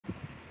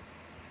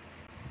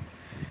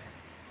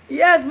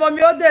Yes,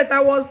 Mommy Odette,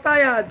 I was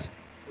tired.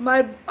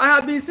 I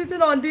have been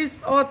sitting on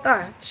this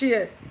altar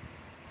chair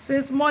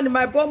since morning.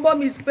 My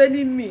bum is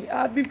paining me.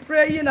 I've been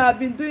praying, I've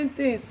been doing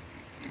things.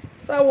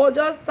 So I was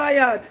just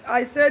tired.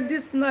 I said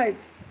this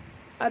night,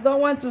 I don't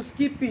want to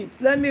skip it.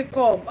 Let me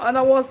come. And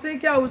I was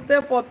thinking I would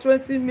stay for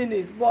 20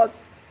 minutes,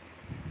 but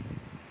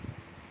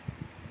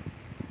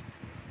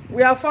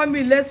we are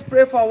family. Let's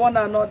pray for one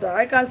another.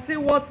 I can see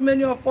what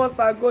many of us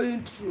are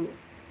going through.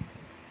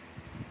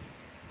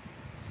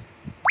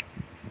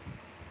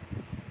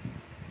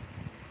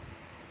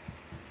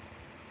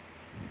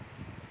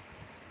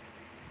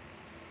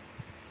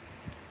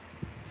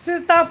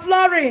 Sister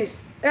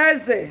Florence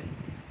Eze,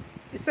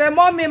 he said,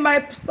 Mommy,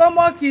 my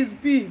stomach is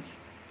big.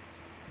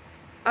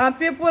 And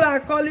people are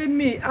calling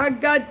me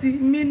Agati,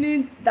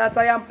 meaning that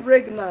I am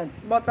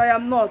pregnant. But I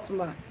am not,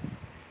 ma.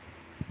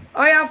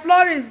 Oya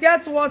Florence,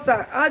 get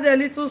water. Add a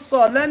little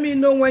salt. Let me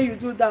know when you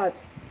do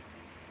that.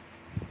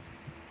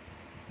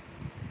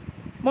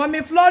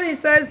 Mommy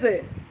Florence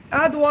Eze,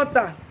 add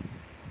water.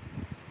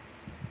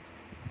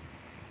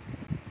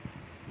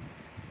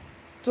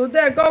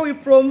 Today, God will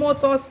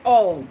promote us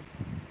all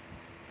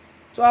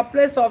to a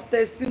place of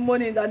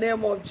testimony in the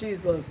name of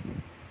Jesus.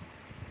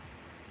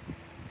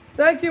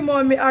 Thank you,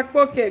 Mommy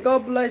Akpoke.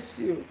 God bless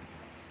you.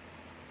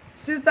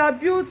 Sister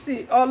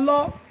Beauty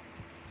Olo,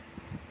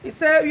 he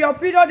said, your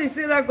period is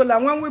irregular.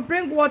 When we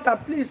bring water,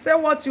 please say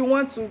what you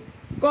want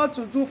God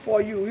to do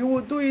for you. He will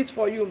do it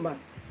for you, man.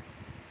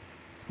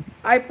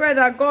 I pray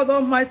that God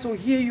Almighty will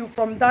heal you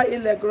from that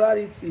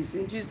irregularities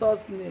in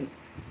Jesus' name.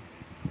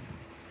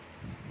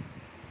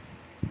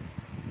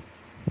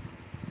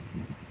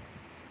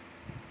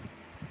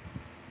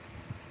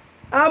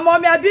 And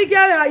Mommy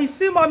Abigail, you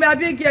see Mommy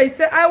Abigail, he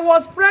said, I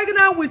was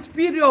pregnant with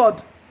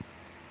period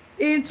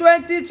in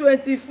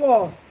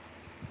 2024.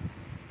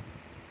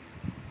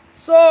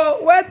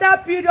 So whether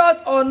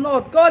period or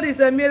not, God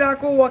is a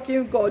miracle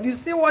working God. You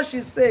see what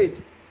she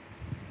said?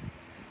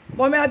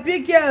 Mommy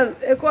Abigail,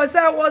 because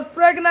I was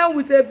pregnant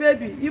with a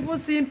baby, even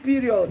seeing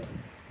period.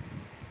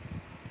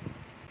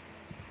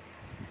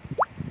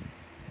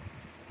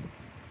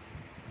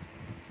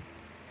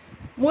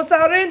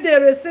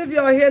 Musarinde, receive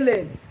your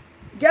healing.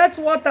 Get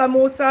water,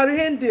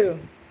 Musarinde.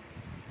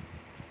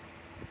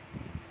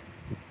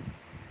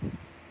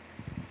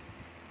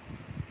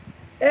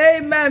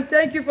 Amen.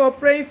 Thank you for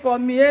praying for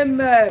me.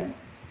 Amen.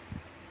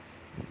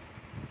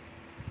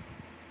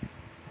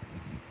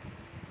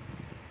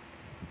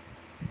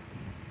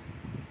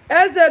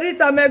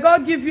 Ezerita, may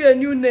God give you a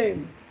new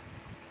name.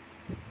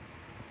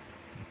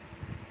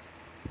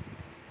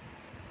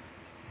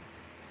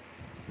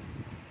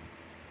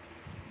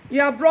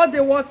 You have brought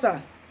the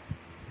water.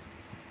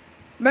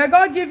 May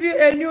God give you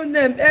a new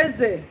name,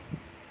 Eze.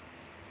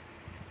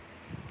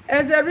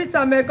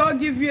 Ezerita, may God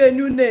give you a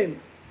new name.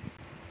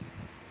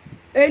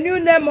 A new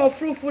name of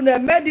fruitfulness.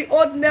 May the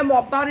old name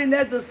of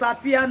barrenness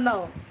disappear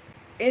now.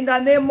 In the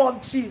name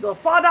of Jesus.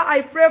 Father,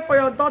 I pray for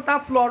your daughter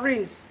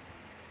Florence.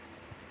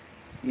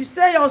 You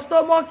say your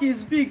stomach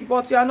is big,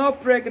 but you are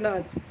not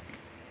pregnant.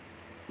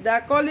 They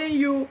are calling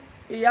you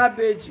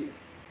Iyabeji.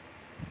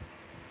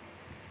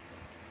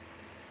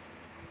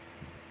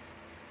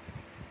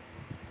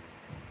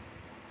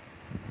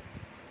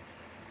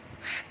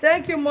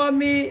 Thank you,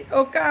 Mommy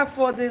Oka,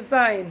 for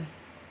design.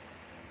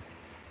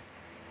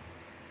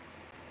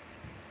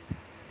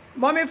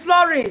 Mommy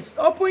Florence,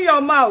 open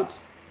your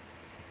mouth.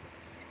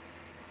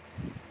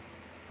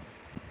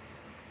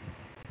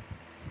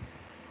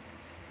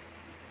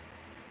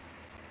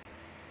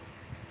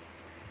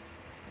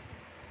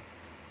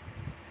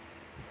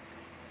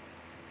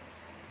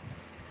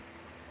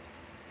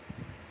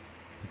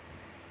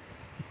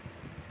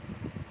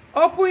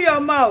 Open your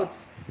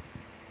mouth.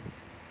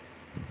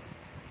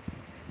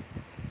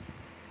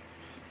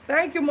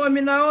 Thank you,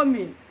 Mommy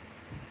Naomi.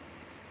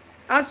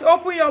 As you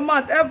open your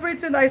mouth,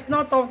 everything that is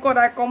not of God,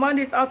 I command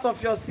it out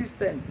of your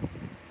system.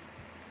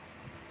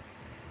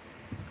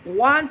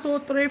 1, 2,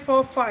 3,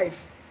 4, 5.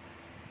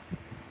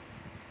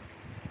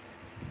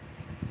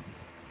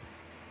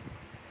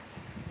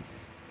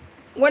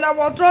 When I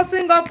was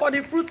trusting God for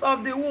the fruit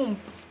of the womb,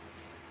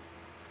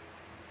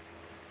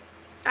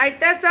 I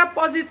tested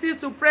positive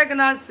to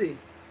pregnancy.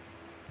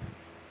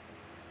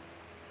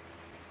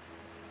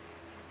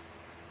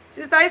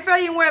 Sister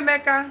Ifeyinwa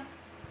Emeka.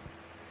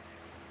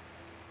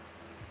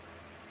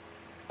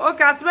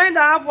 Okay, as when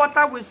I have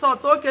water with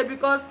salt. Okay,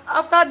 because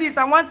after this,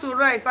 I want to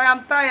rest. I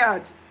am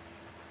tired.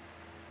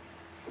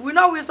 We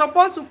know we're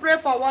supposed to pray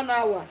for 1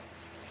 hour.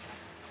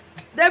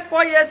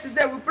 Therefore,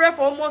 yesterday, we prayed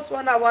for almost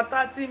 1 hour,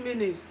 30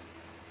 minutes.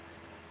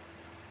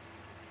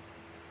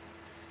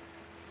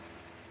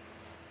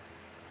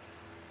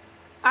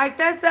 I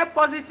tested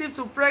positive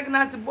to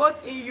pregnancy,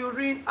 both in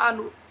urine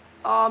and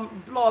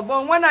blood.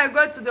 But when I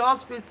go to the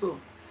hospital,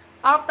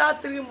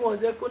 after 3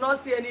 months, they could not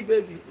see any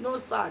baby, no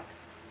sac.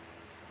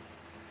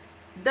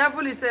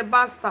 Devil is a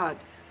bastard.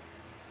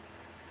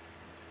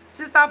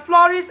 Sister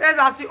Florence says,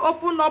 as you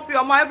open up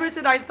your mouth,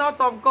 everything that is not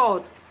of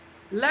God,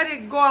 let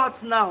it go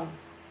out now.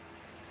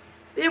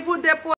 Evil deposit